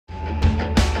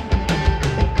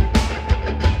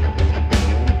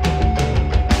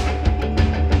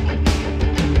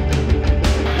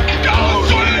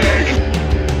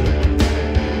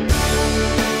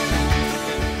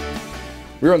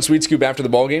We're on Sweet Scoop after the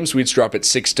ball game. Sweets drop at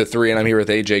 6-3, and I'm here with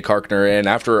AJ Carkner. And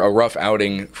after a rough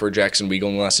outing for Jackson Weagle,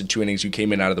 only lasted 2 innings, you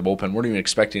came in out of the bullpen. Weren't even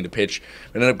expecting to pitch.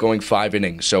 Ended up going 5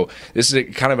 innings. So this is a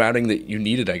kind of outing that you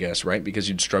needed, I guess, right? Because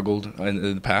you'd struggled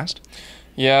in the past.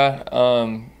 Yeah.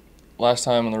 Last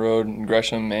time on the road in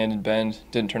Gresham and in Bend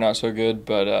didn't turn out so good,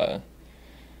 but it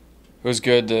was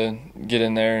good to get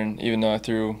in there. And even though I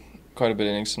threw quite a bit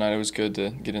of innings tonight, it was good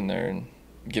to get in there and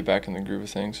get back in the groove of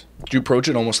things. Did you approach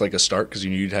it almost like a start because you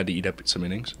knew you'd had to eat up some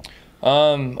innings?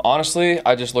 Honestly,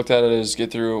 I just looked at it as get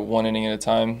through 1 inning at a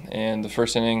time, and the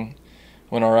first inning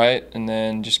went all right, and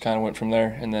then just kind of went from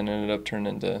there, and then ended up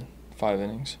turning into 5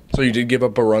 innings. So you did give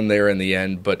up a run there in the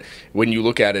end, but when you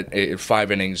look at it,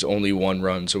 5 innings, only 1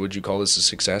 run. So would you call this a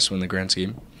success in the grand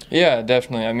scheme? Yeah,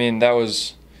 definitely.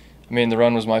 The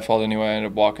run was my fault anyway. I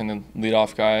ended up walking the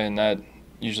leadoff guy, and that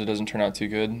usually doesn't turn out too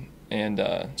good. And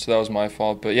so that was my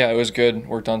fault. But, yeah, it was good.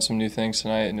 Worked on some new things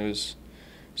tonight, and it was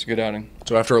a good outing.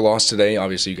 So after a loss today,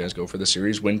 obviously you guys go for the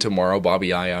series. Win tomorrow,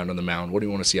 Bobby I out on the mound. What do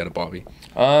you want to see out of Bobby?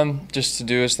 Just to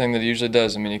do his thing that he usually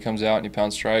does. He comes out and he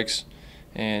pounds strikes,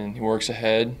 and he works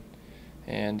ahead,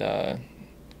 and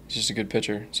he's just a good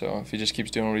pitcher. So if he just keeps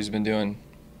doing what he's been doing,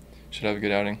 should have a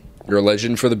good outing. You're a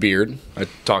legend for the beard. I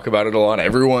talk about it a lot.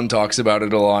 Everyone talks about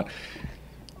it a lot.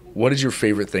 What is your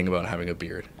favorite thing about having a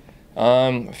beard?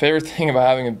 Favorite thing about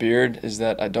having a beard is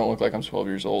that I don't look like I'm 12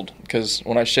 years old, because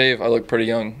when I shave, I look pretty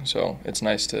young, so it's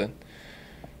nice to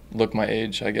look my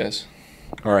age, I guess.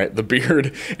 All right, the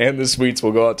beard and the sweets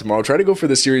will go out tomorrow. Try to go for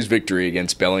the series victory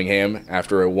against Bellingham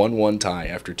after a 1-1 tie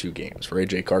after 2 games. For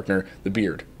AJ Carkner, the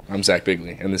beard, I'm Zach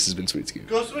Bigley, and this has been Sweet Scoop.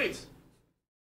 Go Sweets!